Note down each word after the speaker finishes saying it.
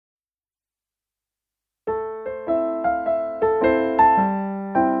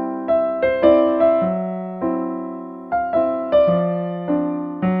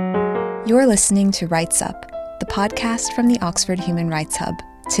You're listening to Rights Up, the podcast from the Oxford Human Rights Hub.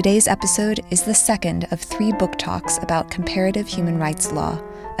 Today's episode is the second of 3 book talks about comparative human rights law,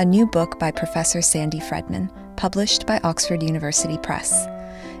 a new book by Professor Sandy Fredman, published by Oxford University Press.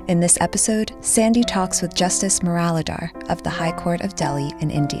 In this episode, Sandy talks with Justice Muralidhar of the High Court of Delhi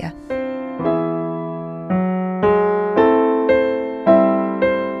in India.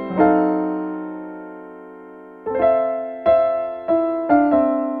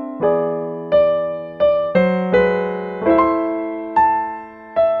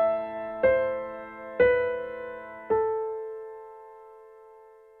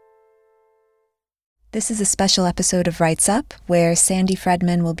 This is a special episode of Rights Up, where Sandy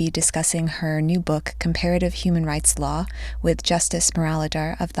Fredman will be discussing her new book, Comparative Human Rights Law, with Justice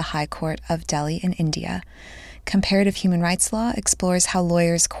Muralidhar of the High Court of Delhi in India. Comparative human rights law explores how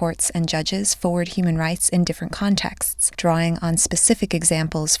lawyers, courts, and judges forward human rights in different contexts, drawing on specific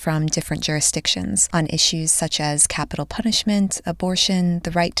examples from different jurisdictions on issues such as capital punishment, abortion,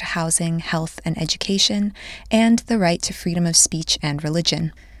 the right to housing, health, and education, and the right to freedom of speech and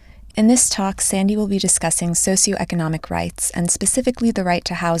religion. In this talk, Sandy will be discussing socioeconomic rights, and specifically the right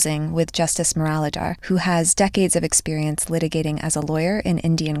to housing, with Justice Muralidhar, who has decades of experience litigating as a lawyer in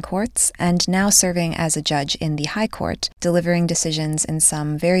Indian courts and now serving as a judge in the High Court, delivering decisions in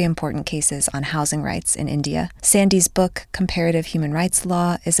some very important cases on housing rights in India. Sandy's book, Comparative Human Rights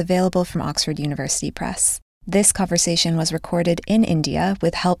Law, is available from Oxford University Press. This conversation was recorded in India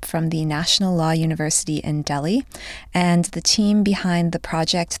with help from the National Law University in Delhi and the team behind the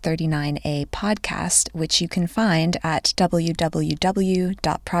Project 39A podcast, which you can find at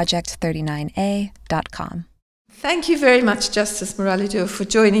www.project39a.com. Thank you very much, Justice Muralidhar, for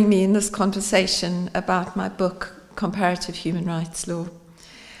joining me in this conversation about my book, Comparative Human Rights Law.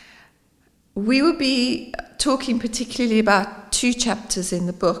 We will be talking particularly about 2 chapters in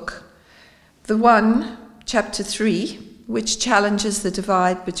the book. The one, Chapter 3, which challenges the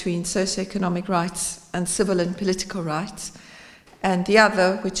divide between socioeconomic rights and civil and political rights, and the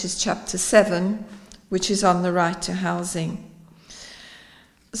other, which is Chapter 7, which is on the right to housing.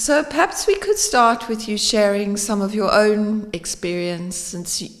 So perhaps we could start with you sharing some of your own experience,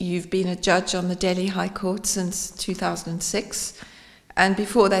 since you've been a judge on the Delhi High Court since 2006, and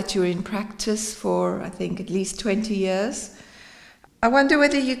before that you were in practice for, I think, at least 20 years. I wonder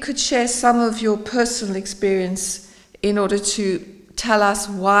whether you could share some of your personal experience in order to tell us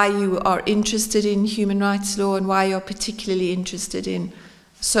why you are interested in human rights law and why you're particularly interested in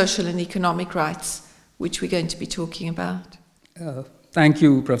social and economic rights, which we're going to be talking about. Thank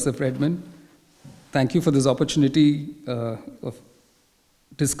you, Professor Fredman. Thank you for this opportunity of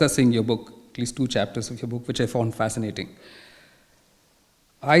discussing your book, at least 2 chapters of your book, which I found fascinating.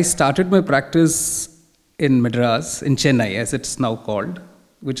 I started my practice in Madras, in Chennai, as it's now called,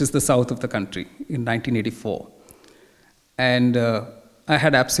 which is the south of the country, in 1984. And I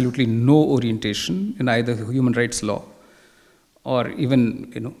had absolutely no orientation in either human rights law or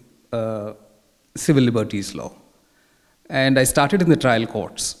even, civil liberties law. And I started in the trial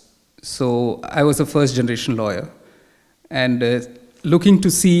courts. So I was a first-generation lawyer, and looking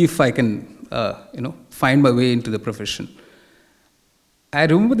to see if I can, find my way into the profession. I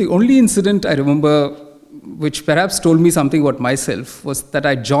remember the only incident I remember which perhaps told me something about myself, was that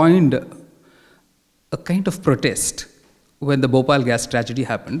I joined a kind of protest when the Bhopal gas tragedy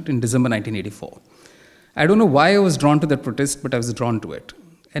happened in December 1984. I don't know why I was drawn to that protest, but I was drawn to it.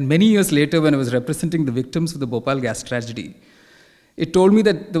 And many years later, when I was representing the victims of the Bhopal gas tragedy, it told me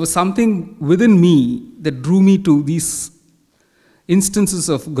that there was something within me that drew me to these instances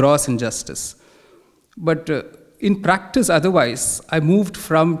of gross injustice. But in practice, otherwise, I moved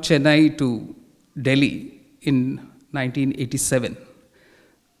from Chennai to Delhi in 1987,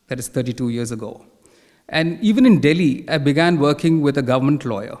 that is 32 years ago. And even in Delhi, I began working with a government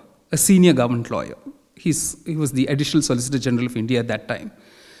lawyer, a senior government lawyer. He was the Additional Solicitor General of India at that time.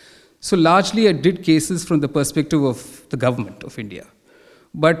 So largely I did cases from the perspective of the government of India.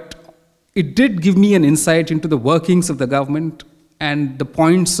 But it did give me an insight into the workings of the government and the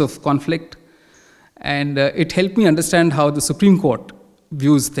points of conflict. And it helped me understand how the Supreme Court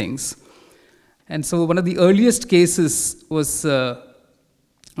views things. And so one of the earliest cases was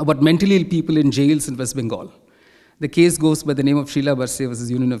about mentally ill people in jails in West Bengal. The case goes by the name of Sheila Barse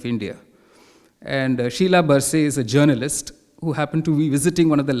versus Union of India. And Sheila Barse is a journalist who happened to be visiting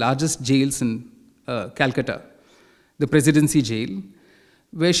one of the largest jails in Calcutta, the Presidency Jail,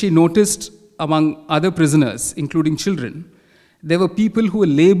 where she noticed, among other prisoners, including children, there were people who were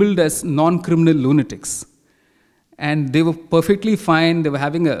labeled as non-criminal lunatics. And they were perfectly fine. They were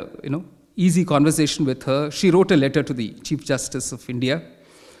having a, easy conversation with her. She wrote a letter to the Chief Justice of India,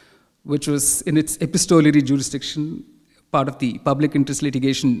 which was in its epistolary jurisdiction, part of the public interest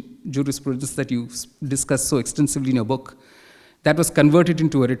litigation jurisprudence that you discuss so extensively in your book, that was converted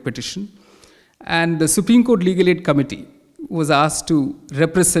into a writ petition. And the Supreme Court Legal Aid Committee was asked to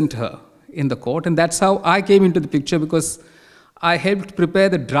represent her in the court. And that's how I came into the picture, because I helped prepare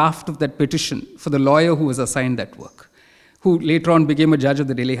the draft of that petition for the lawyer who was assigned that work, who later on became a judge of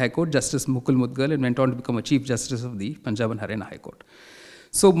the Delhi High Court, Justice Mukul Mudgal, and went on to become a Chief Justice of the Punjab and Haryana High Court.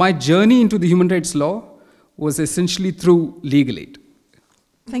 So my journey into the human rights law was essentially through legal aid.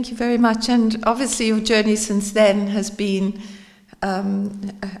 Thank you very much. And obviously your journey since then has been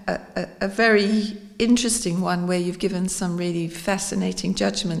a very interesting one, where you've given some really fascinating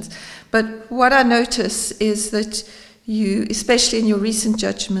judgments. But what I notice is that you, especially in your recent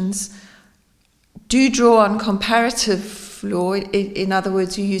judgments, do draw on comparative law. In other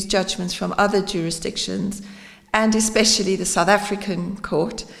words, you use judgments from other jurisdictions, and especially the South African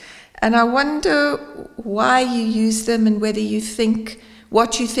court. And I wonder why you use them, and whether you think,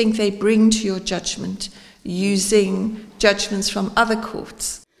 what you think they bring to your judgment using judgments from other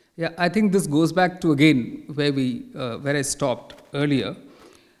courts. Yeah, I think this goes back to, again, where I stopped earlier.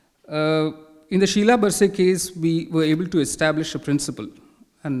 In the Sheila Barsey case, we were able to establish a principle,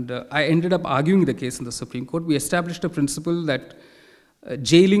 and I ended up arguing the case in the Supreme Court. We established a principle that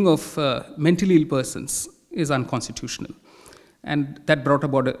jailing of mentally ill persons is unconstitutional, and that brought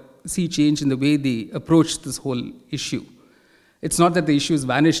about a sea change in the way they approached this whole issue. It's not that the issue has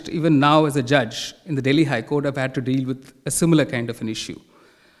vanished. Even now, as a judge in the Delhi High Court, I've had to deal with a similar kind of an issue.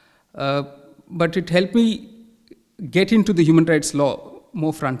 But it helped me get into the human rights law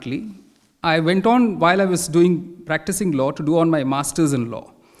more frontally. I went on, while I was practicing law, to do on my master's in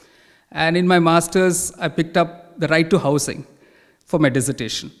law. And in my master's, I picked up the right to housing for my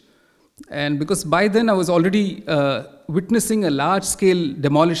dissertation. And because by then I was already witnessing a large-scale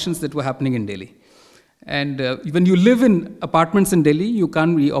demolitions that were happening in Delhi. And when you live in apartments in Delhi, you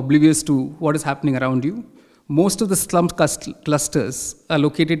can't be oblivious to what is happening around you. Most of the slum clusters are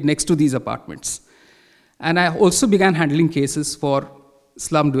located next to these apartments. And I also began handling cases for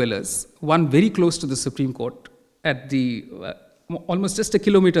slum dwellers, one very close to the Supreme Court, at the almost just a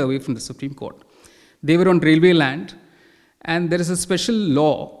kilometer away from the Supreme Court. They were on railway land, and there is a special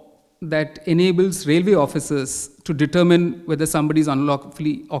law that enables railway officers to determine whether somebody is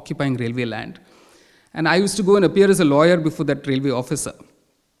unlawfully occupying railway land. And I used to go and appear as a lawyer before that railway officer.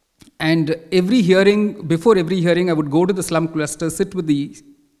 And before every hearing, I would go to the slum cluster, sit with the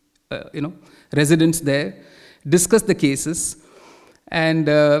residents there, discuss the cases. And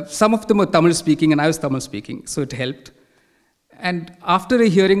some of them were Tamil speaking, and I was Tamil speaking, so it helped. And after a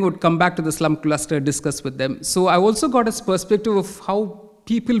hearing, I would come back to the slum cluster, discuss with them. So I also got a perspective of how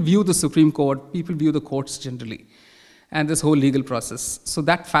people view the Supreme Court, people view the courts generally, and this whole legal process. So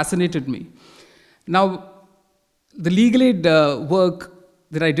that fascinated me. Now, the legal aid work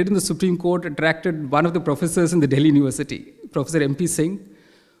that I did in the Supreme Court attracted one of the professors in the Delhi University, Professor M.P. Singh,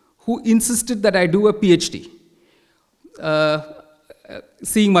 who insisted that I do a PhD,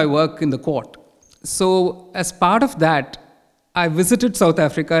 seeing my work in the court. So as part of that, I visited South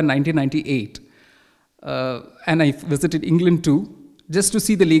Africa in 1998, and I visited England too, just to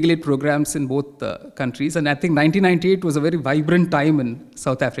see the legal aid programs in both countries. And I think 1998 was a very vibrant time in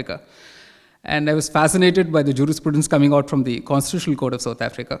South Africa. And I was fascinated by the jurisprudence coming out from the Constitutional Court of South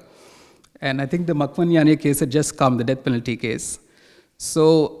Africa. And I think the Makwan Nyane case had just come, the death penalty case.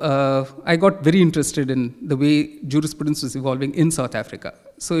 So I got very interested in the way jurisprudence was evolving in South Africa.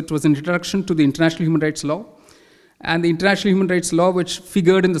 So it was an introduction to the international human rights law, and the international human rights law, which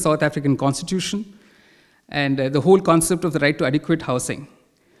figured in the South African Constitution, and the whole concept of the right to adequate housing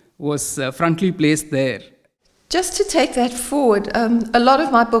was frontally placed there. Just to take that forward, a lot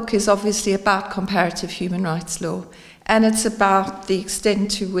of my book is obviously about comparative human rights law, and it's about the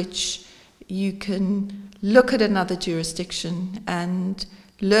extent to which you can look at another jurisdiction and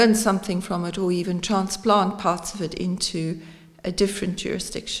learn something from it, or even transplant parts of it into a different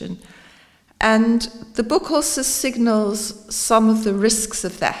jurisdiction. And the book also signals some of the risks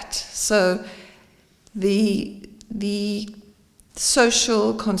of that. So the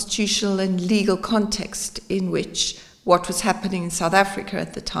social, constitutional, and legal context in which what was happening in South Africa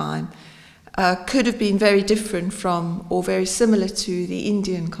at the time could have been very different from, or very similar to, the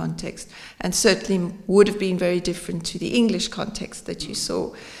Indian context, and certainly would have been very different to the English context that you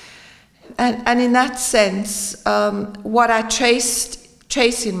saw. And in that sense, what I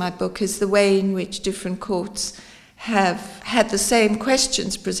trace in my book is the way in which different courts have had the same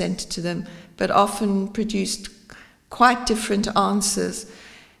questions presented to them, but often produced quite different answers.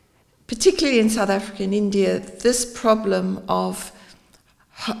 Particularly in South Africa and India, this problem of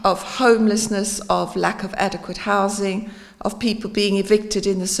of homelessness, of lack of adequate housing, of people being evicted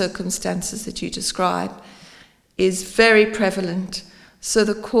in the circumstances that you describe, is very prevalent. So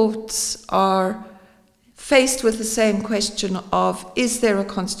the courts are faced with the same question of, is there a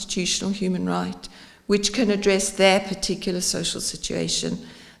constitutional human right which can address their particular social situation,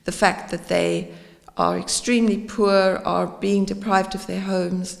 the fact that they are extremely poor, are being deprived of their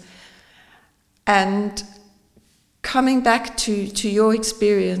homes. And coming back to your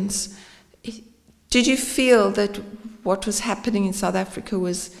experience, did you feel that what was happening in South Africa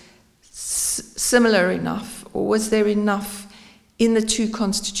was similar enough, or was there enough in the two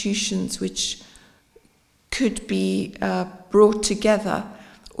constitutions which could be brought together?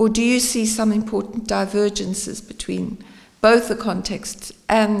 Or do you see some important divergences between both the contexts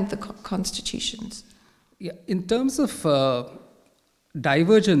and the constitutions? Yeah, in terms of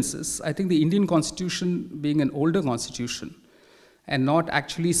divergences, I think the Indian constitution, being an older constitution and not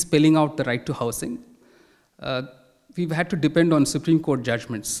actually spelling out the right to housing, we've had to depend on Supreme Court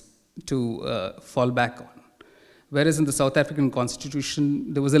judgments to fall back on. Whereas in the South African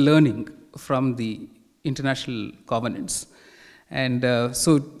constitution, there was a learning from the international covenants. And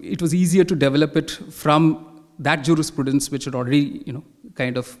so it was easier to develop it from that jurisprudence, which had already,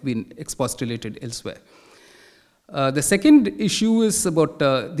 kind of been expostulated elsewhere. The second issue is about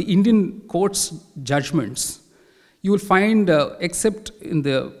the Indian courts' judgments. You will find, except in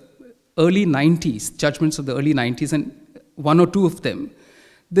the early 90s, judgments of the early 90s, and one or two of them,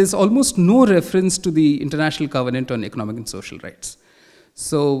 there's almost no reference to the International Covenant on Economic and Social Rights.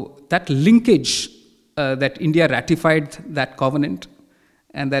 So that linkage that India ratified that covenant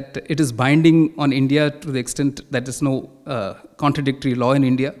and that it is binding on India to the extent that there's no contradictory law in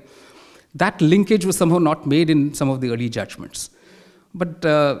India, that linkage was somehow not made in some of the early judgments. But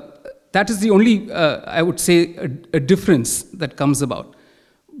that is the only, I would say, a difference that comes about.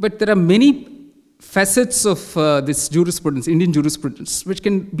 But there are many facets of this jurisprudence, Indian jurisprudence, which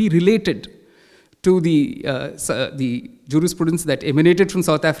can be related to the jurisprudence that emanated from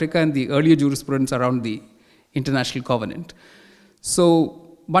South Africa and the earlier jurisprudence around the International Covenant.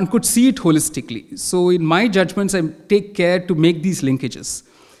 So one could see it holistically. So in my judgments, I take care to make these linkages.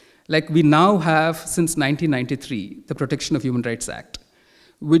 Like we now have, since 1993, the Protection of Human Rights Act,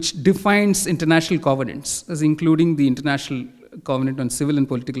 which defines international covenants as including the International Covenant on Civil and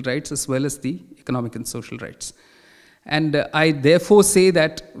Political Rights as well as the Economic and Social Rights. And I therefore say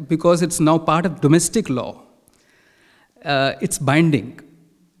that because it's now part of domestic law, it's binding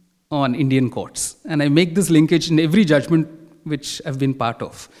on Indian courts. And I make this linkage in every judgment which I've been part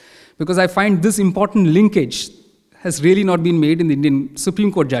of. Because I find this important linkage has really not been made in the Indian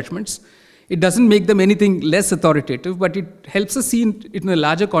Supreme Court judgments. It doesn't make them anything less authoritative, but it helps us see it in a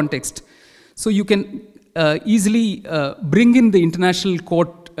larger context. So you can easily bring in the international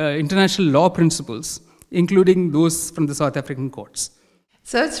law principles, including those from the South African courts.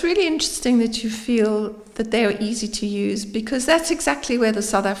 So it's really interesting that you feel that they are easy to use, because that's exactly where the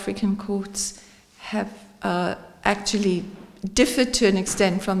South African courts have actually differed to an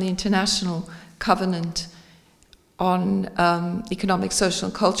extent from the International Covenant on economic, social,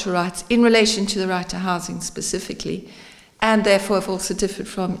 and cultural rights in relation to the right to housing specifically, and therefore have also differed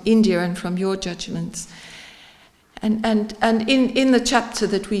from India and from your judgments. And in the chapter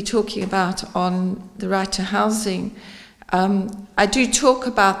that we're talking about on the right to housing, I do talk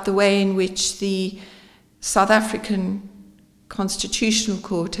about the way in which the South African Constitutional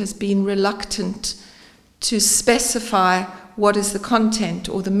Court has been reluctant to specify what is the content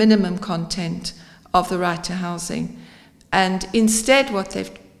or the minimum content of the right to housing. And instead what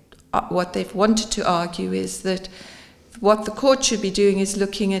they've wanted to argue is that what the court should be doing is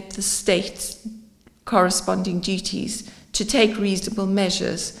looking at the state's corresponding duties to take reasonable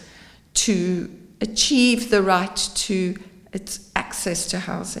measures to achieve the right to its access to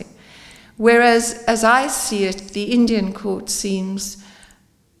housing. Whereas, as I see it, the Indian court seems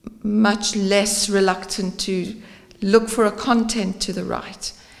much less reluctant to look for a content to the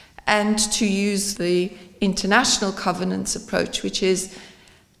right and to use the international covenants approach, which is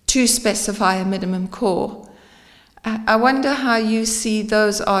to specify a minimum core. I wonder how you see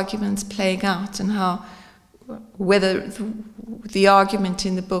those arguments playing out and whether the argument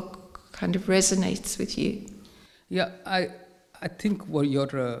in the book kind of resonates with you. Yeah, I think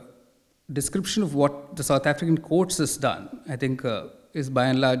your description of what the South African courts has done, I think is by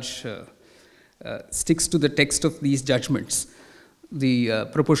and large sticks to the text of these judgments, the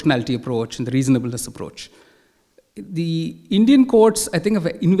proportionality approach and the reasonableness approach. The Indian courts, I think, have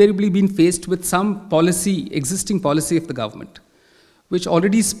invariably been faced with some existing policy of the government, which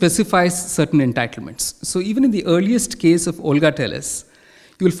already specifies certain entitlements. So even in the earliest case of Olga Telles,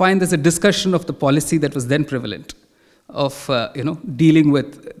 you'll find there's a discussion of the policy that was then prevalent of dealing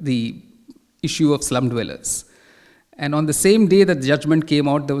with the issue of slum dwellers. And on the same day that the judgment came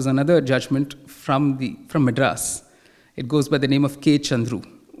out, there was another judgment from Madras. It goes by the name of K. Chandru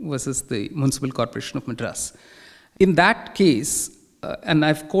versus the Municipal Corporation of Madras. In that case, and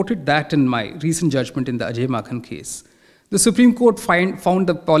I've quoted that in my recent judgment in the Ajay Makhan case, the Supreme Court found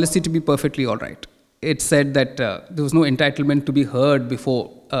the policy to be perfectly all right. It said that there was no entitlement to be heard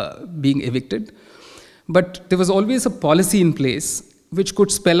before being evicted. But there was always a policy in place which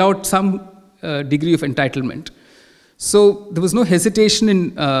could spell out some degree of entitlement. So there was no hesitation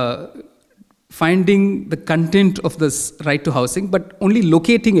in finding the content of this right to housing, but only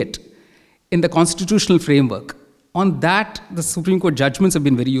locating it in the constitutional framework. On that, the Supreme Court judgments have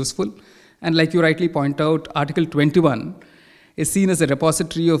been very useful. And like you rightly point out, Article 21 is seen as a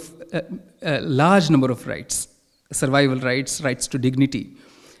repository of a large number of rights, survival rights, rights to dignity,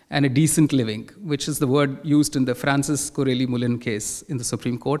 and a decent living, which is the word used in the Francis Corelli-Mullen case in the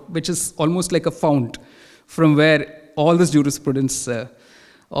Supreme Court, which is almost like a fount from where all this jurisprudence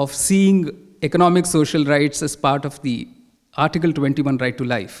of seeing economic social rights as part of the Article 21 right to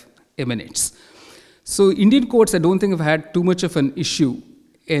life emanates. So Indian courts, I don't think, have had too much of an issue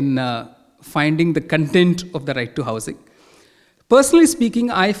in finding the content of the right to housing. Personally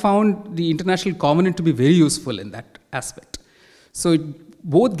speaking, I found the International Covenant to be very useful in that aspect. So it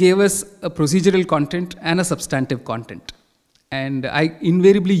both gave us a procedural content and a substantive content. And I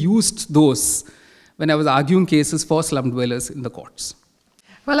invariably used those when I was arguing cases for slum dwellers in the courts.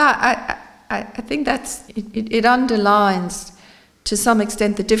 Well, I think it underlines to some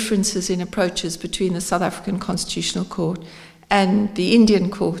extent the differences in approaches between the South African Constitutional Court and the Indian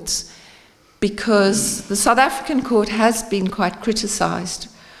courts, because the South African court has been quite criticised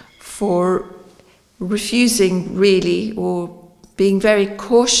for refusing really, or being very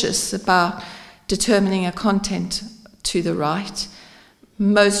cautious about determining a content to the right.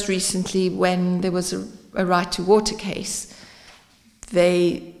 Most recently, when there was a right to water case,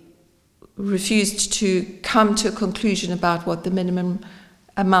 they refused to come to a conclusion about what the minimum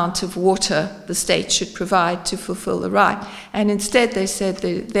amount of water the state should provide to fulfill the right. And instead they said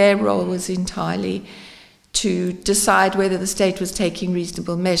that their role was entirely to decide whether the state was taking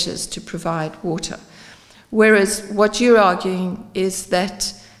reasonable measures to provide water. Whereas what you're arguing is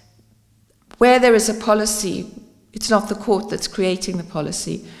that where there is a policy, it's not the court that's creating the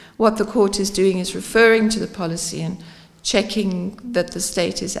policy. What the court is doing is referring to the policy and checking that the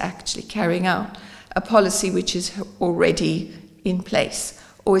state is actually carrying out a policy which is already in place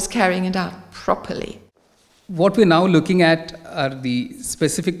or is carrying it out properly. What we're now looking at are the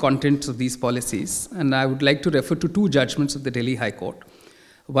specific contents of these policies, and I would like to refer to two judgments of the Delhi High Court.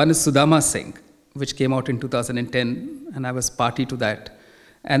 One is Sudama Singh, which came out in 2010, and I was party to that.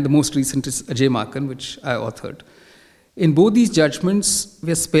 And the most recent is Ajay Makhan, which I authored. In both these judgments,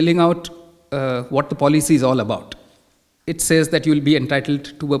 we are spelling out what the policy is all about. It says that you will be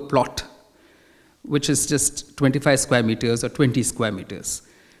entitled to a plot, which is just 25 square meters or 20 square meters,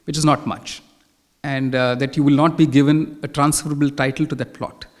 which is not much. And that you will not be given a transferable title to that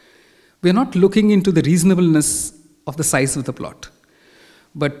plot. We are not looking into the reasonableness of the size of the plot.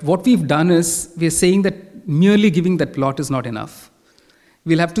 But what we've done is, we are saying that merely giving that plot is not enough.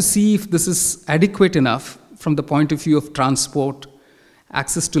 We'll have to see if this is adequate enough from the point of view of transport,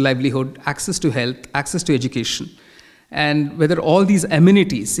 access to livelihood, access to health, access to education, and whether all these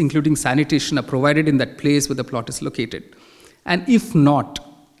amenities, including sanitation, are provided in that place where the plot is located. And if not,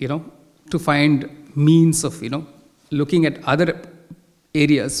 to find means of, looking at other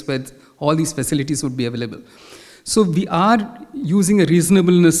areas where all these facilities would be available. So we are using a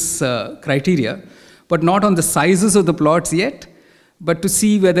reasonableness criteria, but not on the sizes of the plots yet, but to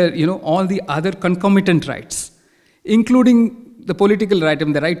see whether, all the other concomitant rights, including the political right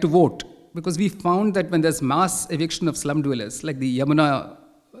and the right to vote, because we found that when there's mass eviction of slum dwellers, like the Yamuna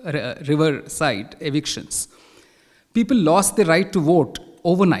river side evictions, people lost the right to vote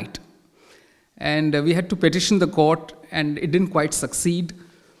overnight. And we had to petition the court, and it didn't quite succeed.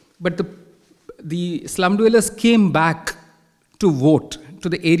 But the slum dwellers came back to vote to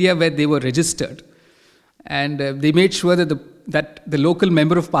the area where they were registered. And they made sure that the local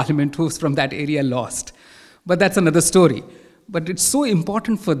member of parliament who was from that area lost. But that's another story. But it's so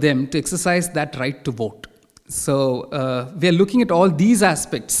important for them to exercise that right to vote. So we are looking at all these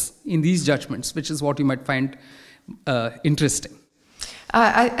aspects in these judgments, which is what you might find interesting.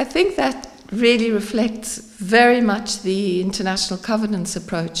 I think that really reflects very much the international covenants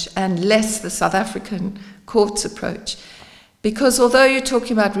approach and less the South African courts approach. Because although you're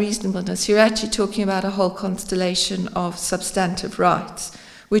talking about reasonableness, you're actually talking about a whole constellation of substantive rights,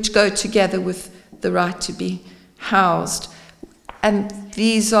 which go together with the right to be housed. And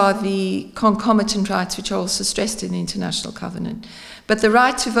these are the concomitant rights which are also stressed in the International Covenant. But the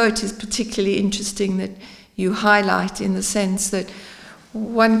right to vote is particularly interesting that you highlight, in the sense that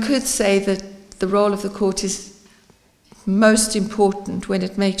one could say that the role of the court is most important when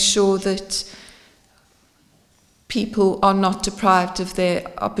it makes sure that people are not deprived of their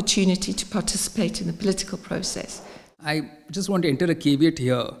opportunity to participate in the political process. I just want to enter a caveat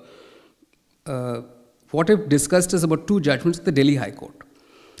here. What I've discussed is about 2 judgments of the Delhi High Court.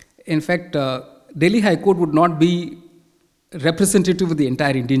 In fact, Delhi High Court would not be representative of the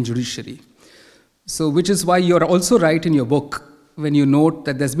entire Indian judiciary. So, which is why you're also right in your book when you note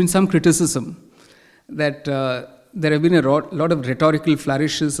that there's been some criticism that there have been a lot of rhetorical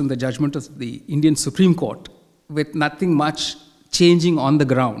flourishes in the judgment of the Indian Supreme Court, with nothing much changing on the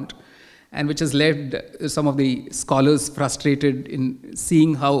ground, and which has led some of the scholars frustrated in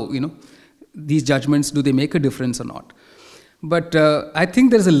seeing how, these judgments, do they make a difference or not. But I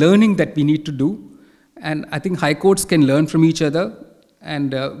think there's a learning that we need to do, and I think high courts can learn from each other.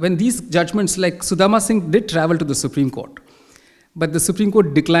 And when these judgments, like Sudama Singh did travel to the Supreme Court, but the Supreme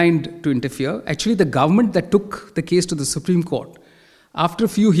Court declined to interfere. Actually, the government that took the case to the Supreme Court, after a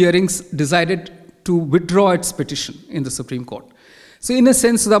few hearings, decided to withdraw its petition in the Supreme Court. So in a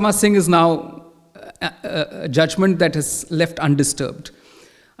sense, Sudama Singh is now a judgment that is left undisturbed.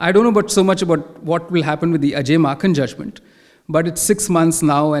 I don't know so much about what will happen with the Ajay Makhan judgment, but it's 6 months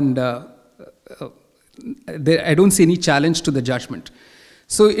now, and I don't see any challenge to the judgment.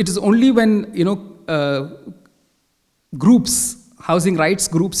 So it is only when groups, housing rights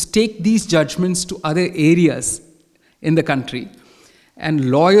groups, take these judgments to other areas in the country, and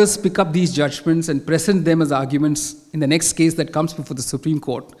lawyers pick up these judgments and present them as arguments in the next case that comes before the Supreme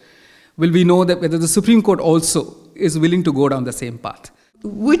Court, will we know that whether the Supreme Court also is willing to go down the same path.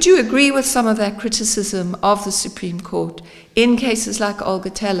 Would you agree with some of that criticism of the Supreme Court in cases like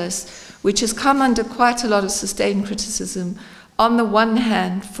Olga Telles, which has come under quite a lot of sustained criticism, on the one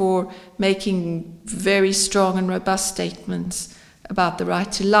hand for making very strong and robust statements about the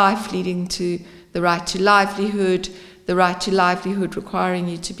right to life, leading to the right to livelihood, the right to livelihood requiring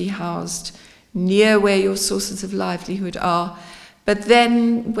you to be housed near where your sources of livelihood are. But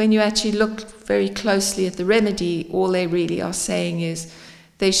then when you actually look very closely at the remedy, all they really are saying is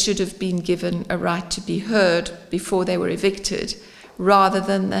they should have been given a right to be heard before they were evicted, rather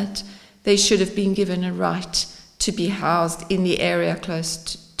than that they should have been given a right to be housed in the area close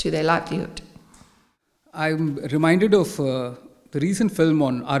to their livelihood. I'm reminded of the recent film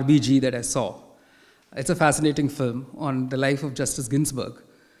on RBG that I saw. It's a fascinating film on the life of Justice Ginsburg,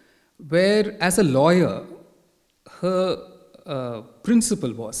 where as a lawyer, her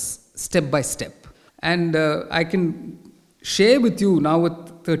principle was step by step. And I can share with you now,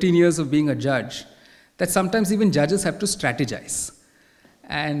 with 13 years of being a judge, that sometimes even judges have to strategize.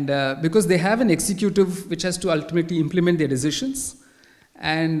 And because they have an executive which has to ultimately implement their decisions,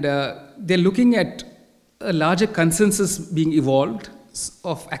 and they're looking at a larger consensus being evolved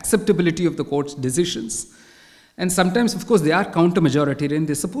of acceptability of the court's decisions. And sometimes, of course, they are counter-majoritarian.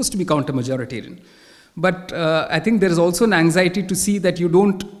 They're supposed to be counter-majoritarian. But I think there is also an anxiety to see that you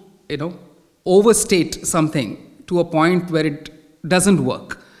don't, overstate something to a point where it doesn't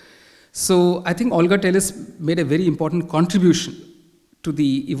work. So I think Olga Telles made a very important contribution to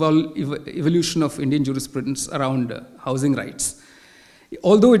the evolution of Indian jurisprudence around housing rights.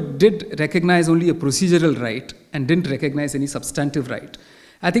 Although it did recognize only a procedural right and didn't recognize any substantive right,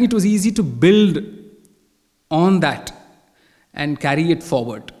 I think it was easy to build on that and carry it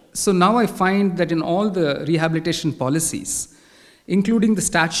forward. So now I find that in all the rehabilitation policies, including the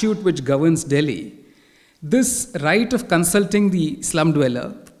statute which governs Delhi, this right of consulting the slum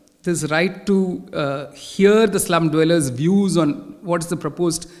dweller, this right to hear the slum dweller's views on what is the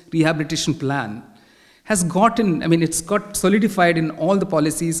proposed rehabilitation plan, has it's got solidified in all the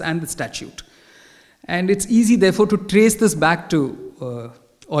policies and the statute. And it's easy, therefore, to trace this back to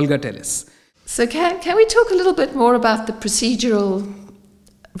Olga Telles. So can we talk a little bit more about the procedural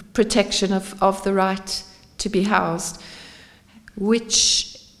protection of the right to be housed,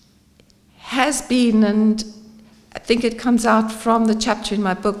 which has been, and I think it comes out from the chapter in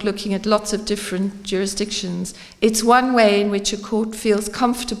my book looking at lots of different jurisdictions. It's one way in which a court feels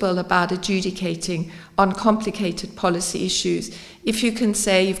comfortable about adjudicating on complicated policy issues. If you can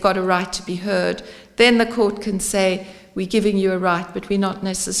say you've got a right to be heard, then the court can say, we're giving you a right, but we're not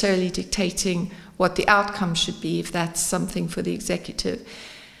necessarily dictating what the outcome should be, if that's something for the executive.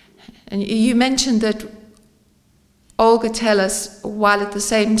 And you mentioned that Olga Telles, while at the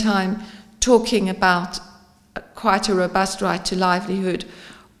same time talking about quite a robust right to livelihood,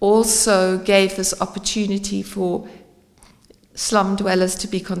 also gave this opportunity for slum dwellers to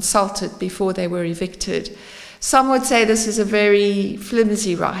be consulted before they were evicted. Some would say this is a very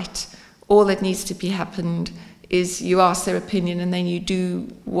flimsy right. All that needs to be happened is you ask their opinion and then you do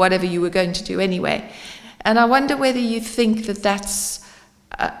whatever you were going to do anyway. And I wonder whether you think that that's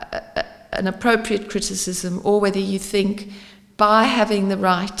an appropriate criticism, or whether you think by having the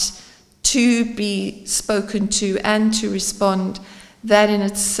right to be spoken to and to respond, that in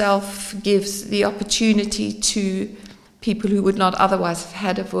itself gives the opportunity to people who would not otherwise have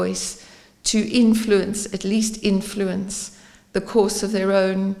had a voice to at least influence the course of their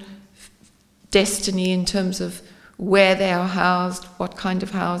own destiny in terms of where they are housed, what kind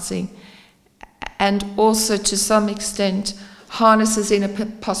of housing, and also to some extent harnesses in a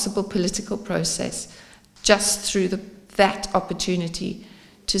possible political process just through that opportunity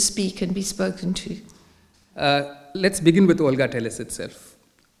to speak and be spoken to. Let's begin with Olga Tellez itself.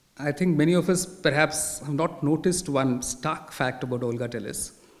 I think many of us perhaps have not noticed one stark fact about Olga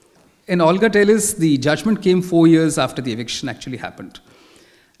Tellez. In Olga Tellez, the judgment came 4 years after the eviction actually happened.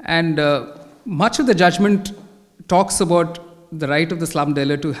 And much of the judgment talks about the right of the slum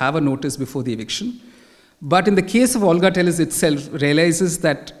dweller to have a notice before the eviction. But in the case of Olga Tellez itself, realizes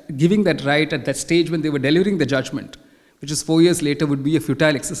that giving that right at that stage when they were delivering the judgment, which is 4 years later, would be a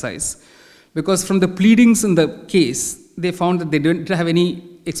futile exercise. Because from the pleadings in the case, they found that they didn't have any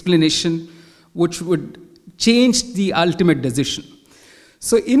explanation which would change the ultimate decision.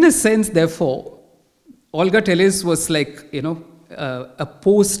 So in a sense, therefore, Olga Tellez was like, a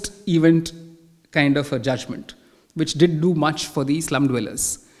post-event kind of a judgment, which did do much for the slum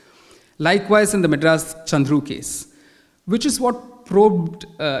dwellers. Likewise, in the Madras Chandru case, which is what provoked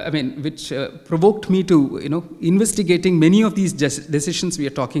me to, investigating many of these decisions we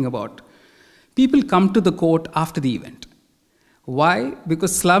are talking about. People come to the court after the event. Why?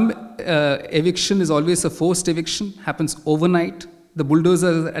 Because slum eviction is always a forced eviction, happens overnight. The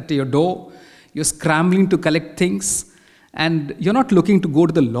bulldozer is at your door. You're scrambling to collect things. And you're not looking to go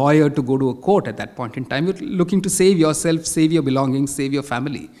to the lawyer to go to a court at that point in time. You're looking to save yourself, save your belongings, save your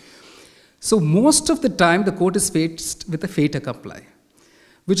family. So most of the time, the court is faced with a fait accompli,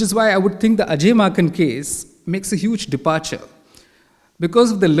 which is why I would think the Ajay Maken case makes a huge departure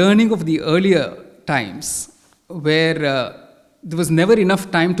because of the learning of the earlier times where there was never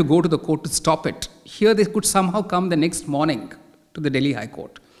enough time to go to the court to stop it. Here they could somehow come the next morning to the Delhi High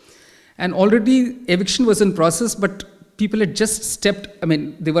Court. And already eviction was in process, but people had just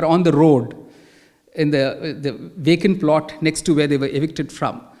they were on the road in the vacant plot next to where they were evicted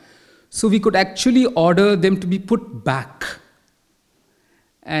from. So we could actually order them to be put back.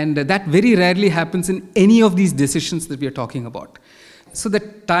 And that very rarely happens in any of these decisions that we are talking about. So the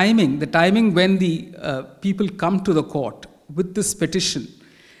timing when the people come to the court with this petition,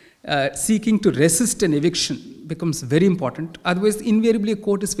 seeking to resist an eviction becomes very important. Otherwise, invariably a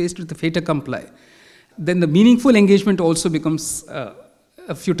court is faced with the fait accompli. Then the meaningful engagement also becomes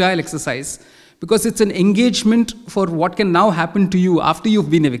a futile exercise because it's an engagement for what can now happen to you after you've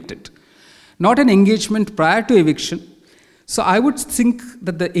been evicted, not an engagement prior to eviction. So I would think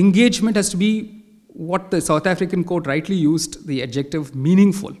that the engagement has to be what the South African court rightly used, the adjective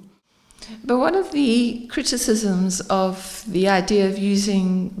meaningful. But one of the criticisms of the idea of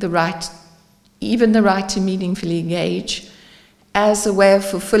using the right, even the right to meaningfully engage, as a way of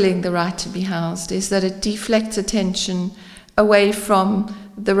fulfilling the right to be housed, is that it deflects attention away from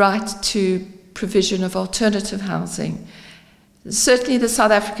the right to provision of alternative housing. Certainly the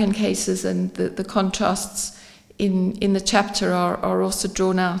South African cases and the contrasts in the chapter are also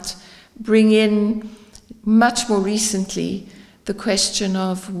drawn out, bring in much more recently the question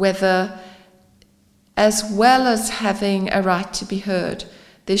of whether, as well as having a right to be heard,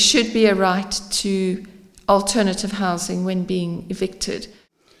 there should be a right to alternative housing when being evicted.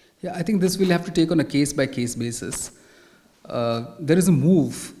 Yeah, I think this will have to take on a case-by-case basis. There is a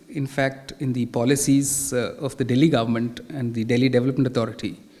move, in fact, in the policies of the Delhi government and the Delhi Development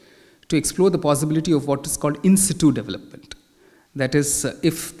Authority to explore the possibility of what is called in situ development. That is,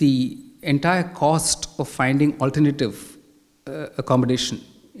 if the entire cost of finding alternative accommodation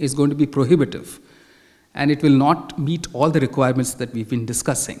is going to be prohibitive and it will not meet all the requirements that we've been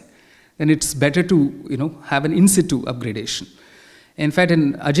discussing, then it's better to have an in situ upgradation. In fact,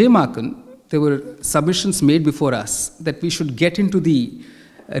 in Ajay Maken, there were submissions made before us that we should get into the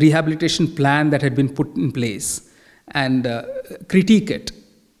rehabilitation plan that had been put in place and critique it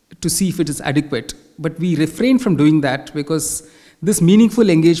to see if it is adequate. But we refrained from doing that because this meaningful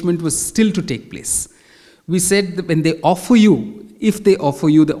engagement was still to take place. We said that when they offer you, if they offer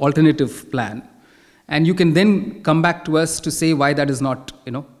you the alternative plan, And you can then come back to us to say why that is not,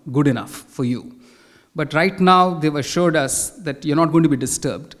 good enough for you. But right now, they've assured us that you're not going to be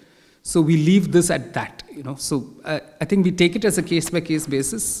disturbed. So we leave this at that, So I think we take it as a case-by-case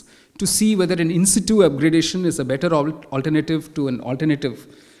basis to see whether an in situ upgradation is a better alternative to an alternative,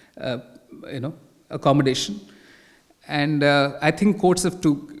 accommodation. And I think courts have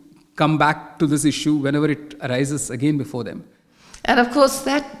to come back to this issue whenever it arises again before them. And of course,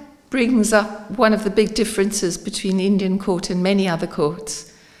 that brings up one of the big differences between the Indian court and many other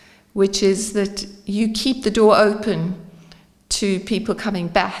courts, which is that you keep the door open to people coming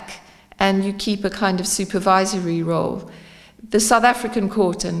back and you keep a kind of supervisory role. The South African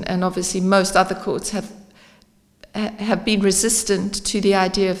court and obviously most other courts have been resistant to the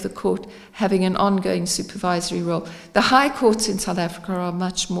idea of the court having an ongoing supervisory role. The high courts in South Africa are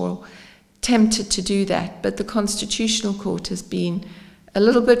much more tempted to do that, but the Constitutional Court has been a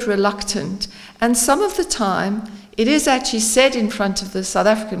little bit reluctant. And some of the time, it is actually said in front of the South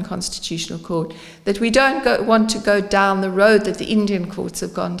African Constitutional Court that we don't want to go down the road that the Indian courts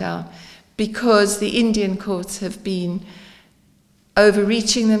have gone down, because the Indian courts have been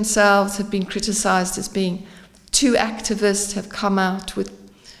overreaching themselves, have been criticized as being too activist, have come out with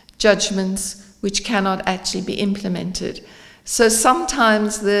judgments which cannot actually be implemented. So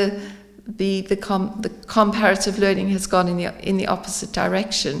sometimes the comparative learning has gone in the opposite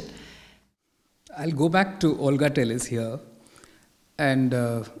direction. I'll go back to Olga Tellez here. And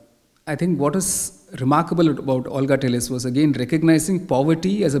I think what is remarkable about Olga Tellez was again recognizing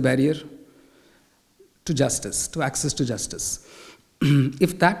poverty as a barrier to justice, to access to justice.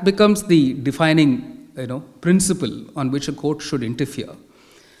 If that becomes the defining principle on which a court should interfere,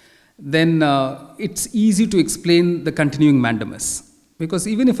 then it's easy to explain the continuing mandamus. Because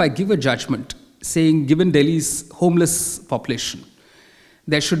even if I give a judgment saying, given Delhi's homeless population,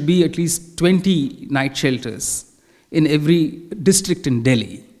 there should be at least 20 night shelters in every district in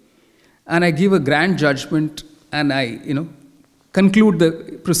Delhi, and I give a grand judgment and I, conclude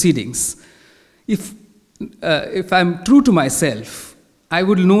the proceedings, if I'm true to myself, I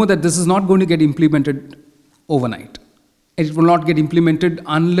would know that this is not going to get implemented overnight. It will not get implemented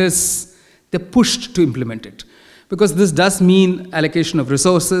unless they're pushed to implement it. Because this does mean allocation of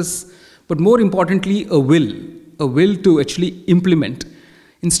resources, but more importantly, a will to actually implement,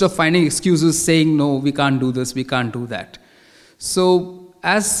 instead of finding excuses saying, no, we can't do this, we can't do that. So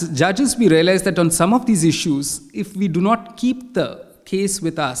as judges, we realize that on some of these issues, if we do not keep the case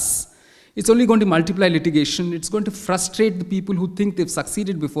with us, it's only going to multiply litigation. It's going to frustrate the people who think they've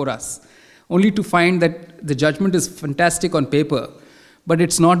succeeded before us, only to find that the judgment is fantastic on paper, but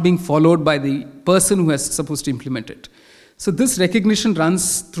it's not being followed by the person who is supposed to implement it. So this recognition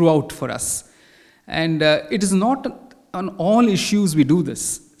runs throughout for us. And it is not on all issues we do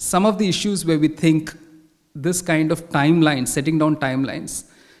this. Some of the issues where we think this kind of timeline, setting down timelines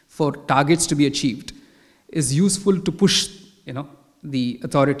for targets to be achieved, is useful to push, the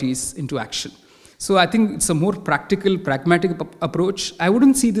authorities into action. So I think it's a more practical, pragmatic approach. I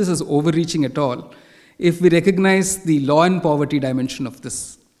wouldn't see this as overreaching at all if we recognize the law and poverty dimension of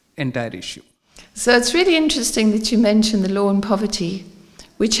this entire issue. So it's really interesting that you mentioned the law and poverty,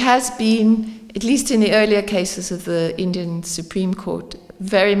 which has been, at least in the earlier cases of the Indian Supreme Court,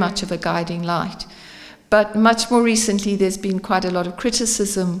 very much of a guiding light. But much more recently, there's been quite a lot of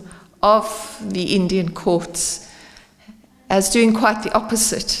criticism of the Indian courts as doing quite the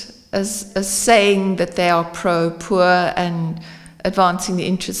opposite, as saying that they are pro-poor and advancing the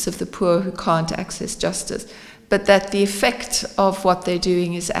interests of the poor who can't access justice, but that the effect of what they're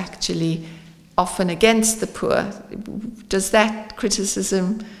doing is actually often against the poor. Does that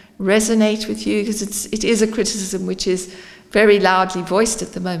criticism resonate with you? Because it is a criticism which is very loudly voiced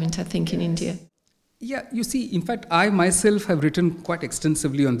at the moment, I think, in India. Yeah, you see, in fact, I myself have written quite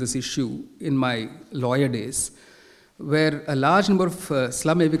extensively on this issue in my lawyer days, where a large number of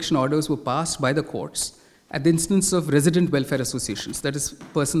slum eviction orders were passed by the courts at the instance of resident welfare associations, that is,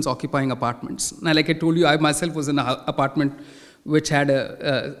 persons occupying apartments. Now, like I told you, I myself was in an apartment which had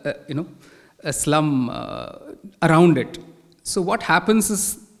a slum around it. So what happens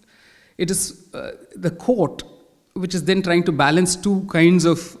is, it is the court which is then trying to balance two kinds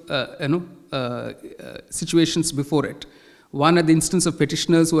of situations before it. One at the instance of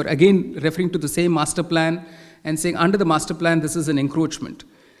petitioners who are again referring to the same master plan and saying under the master plan this is an encroachment.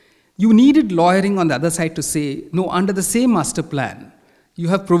 You needed lawyering on the other side to say, no, under the same master plan, you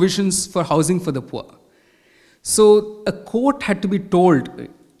have provisions for housing for the poor. So a court had to be told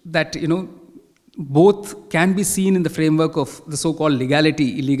that, both can be seen in the framework of the so-called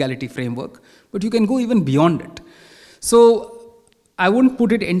legality-illegality framework, but you can go even beyond it. So I wouldn't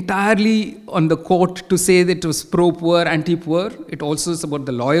put it entirely on the court to say that it was pro-poor, anti-poor. It also is about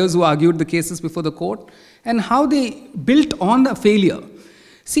the lawyers who argued the cases before the court and how they built on the failure.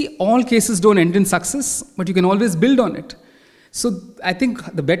 See, all cases don't end in success, but you can always build on it. So I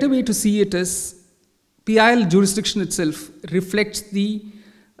think the better way to see it is PIL jurisdiction itself reflects the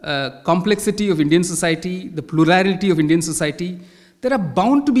complexity of Indian society, the plurality of Indian society. There are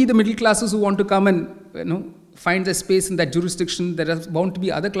bound to be the middle classes who want to come and find their space in that jurisdiction. There are bound to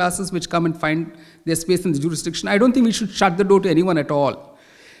be other classes which come and find their space in the jurisdiction. I don't think we should shut the door to anyone at all.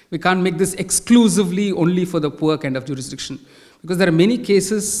 We can't make this exclusively only for the poor kind of jurisdiction, because there are many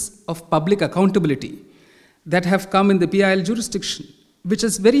cases of public accountability that have come in the PIL jurisdiction, which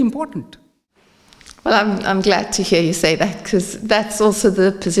is very important. Well, I'm glad to hear you say that, because that's also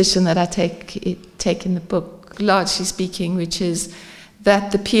the position that I take in the book, largely speaking, which is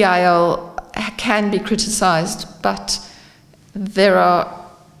that the PIL can be criticised, but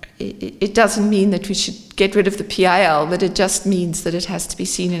it doesn't mean that we should get rid of the PIL, but it just means that it has to be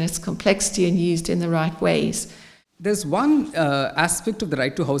seen in its complexity and used in the right ways. There's one aspect of the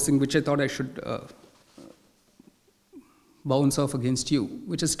right to housing which I thought I should bounce off against you,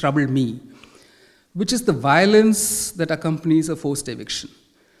 which has troubled me, which is the violence that accompanies a forced eviction.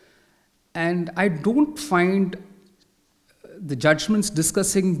 And I don't find the judgments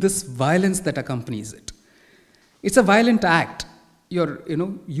discussing this violence that accompanies it. It's a violent act. You're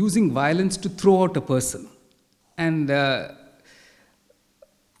using violence to throw out a person. And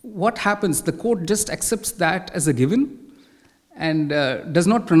what happens? The court just accepts that as a given and does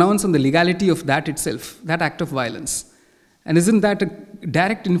not pronounce on the legality of that itself, that act of violence. And isn't that a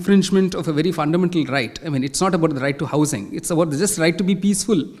direct infringement of a very fundamental right? I mean, it's not about the right to housing. It's about the just right to be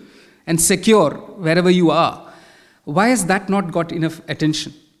peaceful and secure wherever you are. Why has that not got enough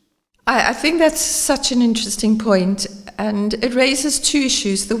attention? I think that's such an interesting point, and it raises two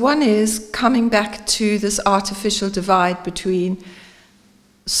issues. The one is coming back to this artificial divide between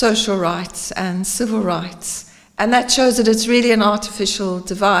social rights and civil rights. And that shows that it's really an artificial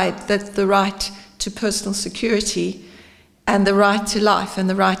divide, that the right to personal security and the right to life and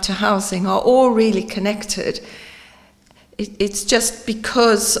the right to housing are all really connected. It's just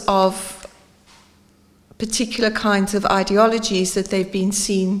because of particular kinds of ideologies that they've been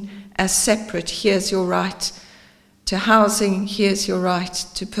seen as separate. Here's your right to housing, here's your right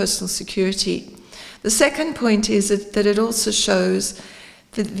to personal security. The second point is that it also shows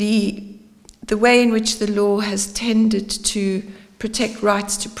that the way in which the law has tended to protect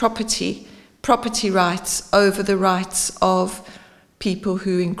rights to property rights over the rights of people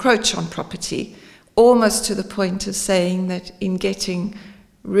who encroach on property, almost to the point of saying that in getting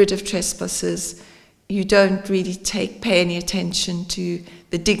rid of trespassers, you don't really pay any attention to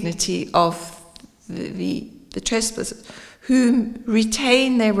the dignity of the trespassers, who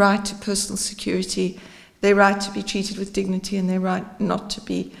retain their right to personal security, their right to be treated with dignity, and their right not to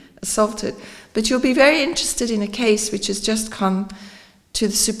be assaulted. But you'll be very interested in a case which has just come to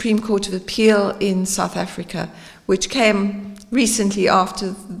the Supreme Court of Appeal in South Africa, which came recently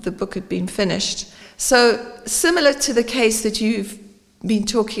after the book had been finished. So similar to the case that you've been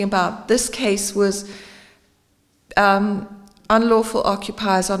talking about, this case was unlawful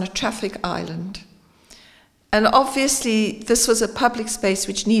occupiers on a traffic island. And obviously this was a public space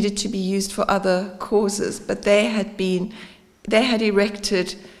which needed to be used for other causes, but they had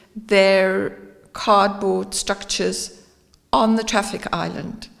erected their cardboard structures on the traffic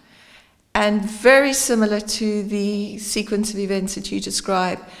island. And very similar to the sequence of events that you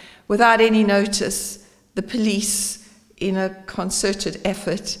describe, without any notice, the police, in a concerted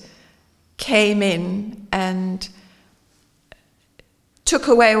effort, came in and took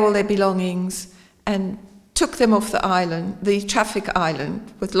away all their belongings and took them off the island, the traffic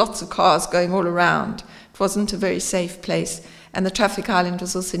island, with lots of cars going all around. It wasn't a very safe place, and the traffic island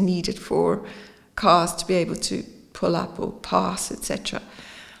was also needed for cars to be able to pull up or pass, etc.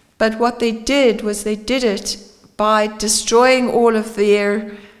 But what they did was they did it by destroying all of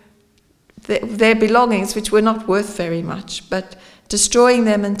their belongings, which were not worth very much, but destroying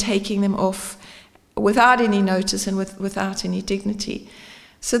them and taking them off without any notice and without any dignity.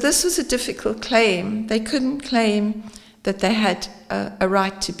 So this was a difficult claim. They couldn't claim that they had a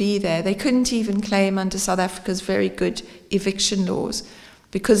right to be there. They couldn't even claim under South Africa's very good eviction laws,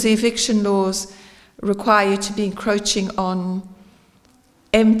 because the eviction laws require you to be encroaching on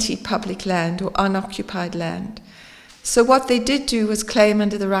empty public land or unoccupied land. So what they did do was claim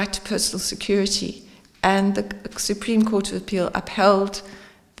under the right to personal security, and the Supreme Court of Appeal upheld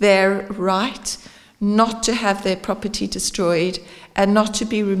their right not to have their property destroyed and not to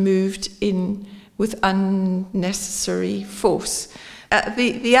be removed with unnecessary force.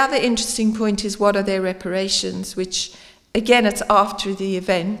 The other interesting point is, what are their reparations, which, again, it's after the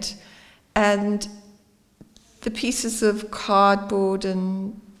event. And the pieces of cardboard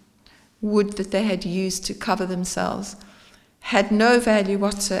and wood that they had used to cover themselves had no value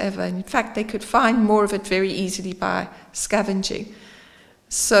whatsoever. In fact, they could find more of it very easily by scavenging.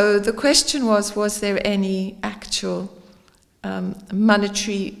 So the question was there any actual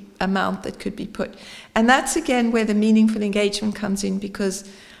monetary amount that could be put? And that's again where the meaningful engagement comes in, because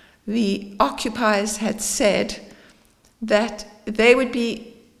the occupiers had said that they would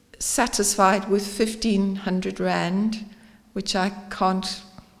be satisfied with 1,500 rand, which I can't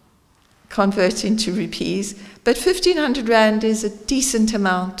convert into rupees, but 1,500 rand is a decent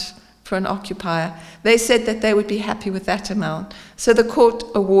amount for an occupier. They said that they would be happy with that amount. So the court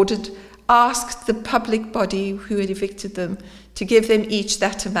asked the public body who had evicted them to give them each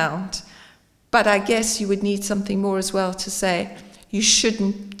that amount. But I guess you would need something more as well to say you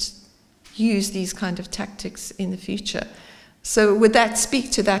shouldn't use these kind of tactics in the future. So would that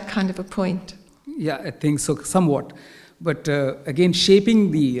speak to that kind of a point? Yeah, I think so, somewhat. But again,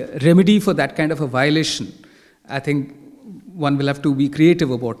 shaping the remedy for that kind of a violation, I think one will have to be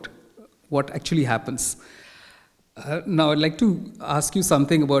creative about what actually happens. Now, I'd like to ask you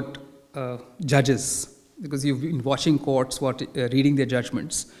something about judges, because you've been watching courts, reading their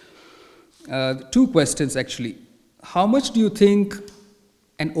judgments. 2 questions, actually. How much do you think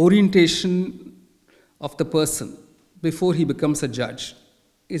an orientation of the person before he becomes a judge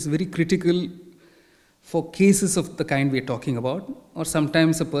is very critical for cases of the kind we're talking about? Or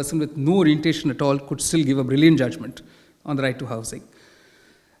sometimes a person with no orientation at all could still give a brilliant judgment on the right to housing.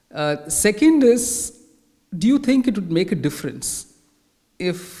 Second is, do you think it would make a difference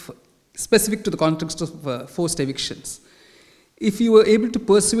if, specific to the context of forced evictions, if you were able to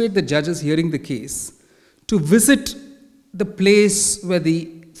persuade the judges hearing the case to visit the place where the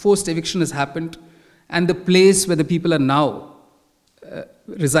forced eviction has happened and the place where the people are now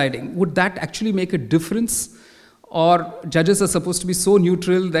residing? Would that actually make a difference? Or judges are supposed to be so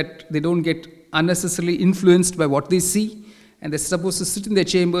neutral that they don't get unnecessarily influenced by what they see, and they're supposed to sit in their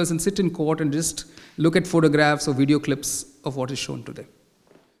chambers and sit in court and just look at photographs or video clips of what is shown to them?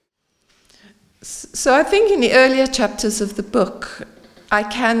 So I think in the earlier chapters of the book, I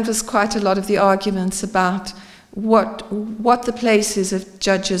canvass quite a lot of the arguments about what the place is of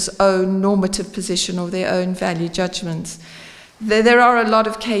judges' own normative position or their own value judgments. There are a lot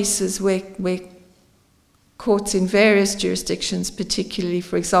of cases where courts in various jurisdictions, particularly,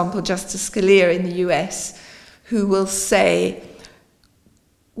 for example, Justice Scalia in the US, who will say,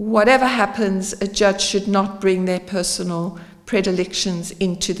 whatever happens, a judge should not bring their personal predilections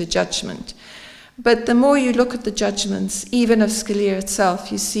into the judgment. But the more you look at the judgments, even of Scalia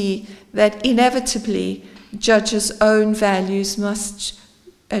itself, you see that inevitably judges' own values must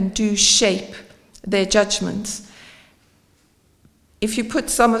and do shape their judgments. If you put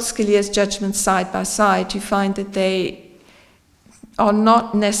some of Scalia's judgments side by side, you find that they are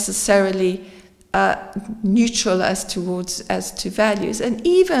not necessarily neutral as to values. And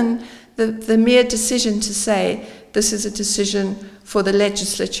even the mere decision to say this is a decision for the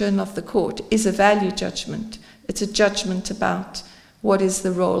legislature and not the court is a value judgment. It's a judgment about what is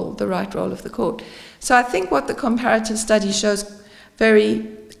the right role of the court. So I think what the comparative study shows very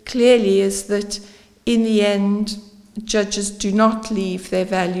clearly is that in the end, judges do not leave their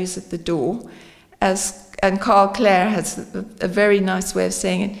values at the door, and Carl Clare has a very nice way of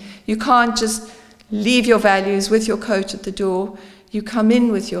saying it. You can't just leave your values with your coat at the door. You come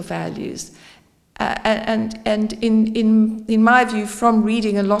in with your values. And in my view, from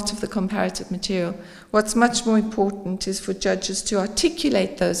reading a lot of the comparative material, what's much more important is for judges to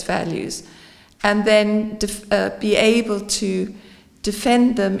articulate those values and then be able to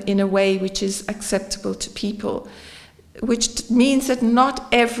defend them in a way which is acceptable to people, which means that not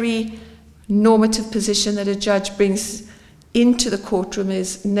every normative position that a judge brings into the courtroom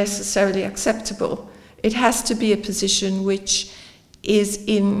is necessarily acceptable. It has to be a position which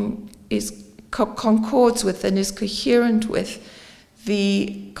concords with and is coherent with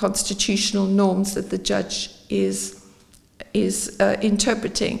the constitutional norms that the judge is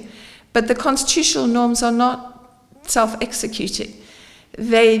interpreting. But the constitutional norms are not self-executing.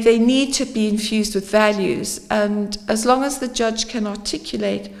 They need to be infused with values, and as long as the judge can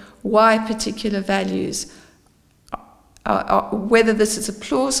articulate why particular values whether this is a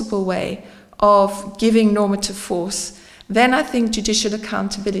plausible way of giving normative force, then I think judicial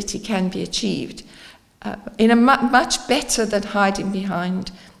accountability can be achieved in a much better than hiding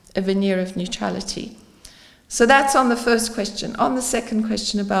behind a veneer of neutrality. So that's on the first question. On the second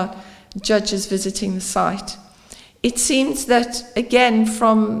question about judges visiting the site, it seems that, again,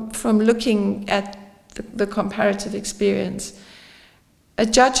 from looking at the comparative experience, a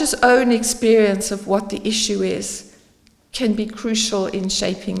judge's own experience of what the issue is can be crucial in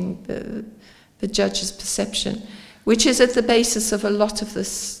shaping the judge's perception, which is at the basis of a lot of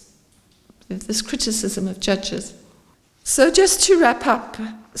this criticism of judges. So just to wrap up,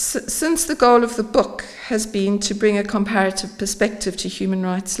 since the goal of the book has been to bring a comparative perspective to human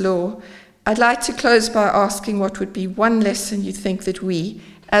rights law, I'd like to close by asking what would be one lesson you think that we,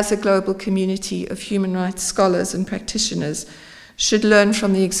 as a global community of human rights scholars and practitioners, should learn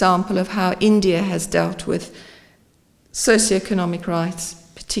from the example of how India has dealt with socioeconomic rights,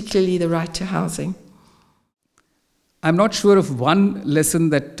 particularly the right to housing. I'm not sure of one lesson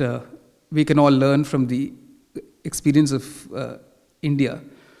that we can all learn from the experience of India,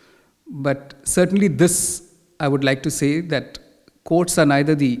 but certainly this, I would like to say that courts are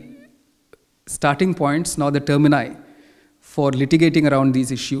neither the starting points nor the termini for litigating around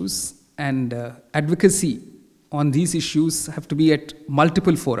these issues, and advocacy on these issues have to be at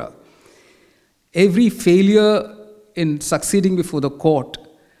multiple fora. Every failure in succeeding before the court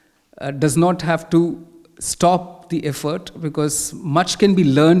does not have to stop the effort, because much can be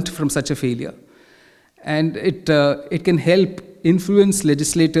learned from such a failure, and it can help influence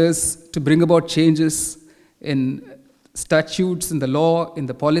legislators to bring about changes in statutes, in the law, in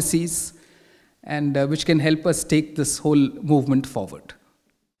the policies, and which can help us take this whole movement forward.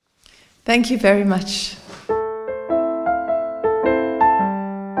 Thank you very much.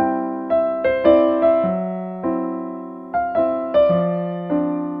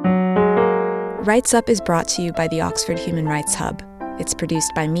 Rights Up is brought to you by the Oxford Human Rights Hub. It's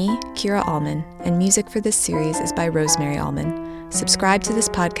produced by me, Kira Allman, and music for this series is by Rosemary Allman. Subscribe to this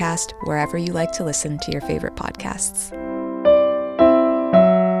podcast wherever you like to listen to your favorite podcasts.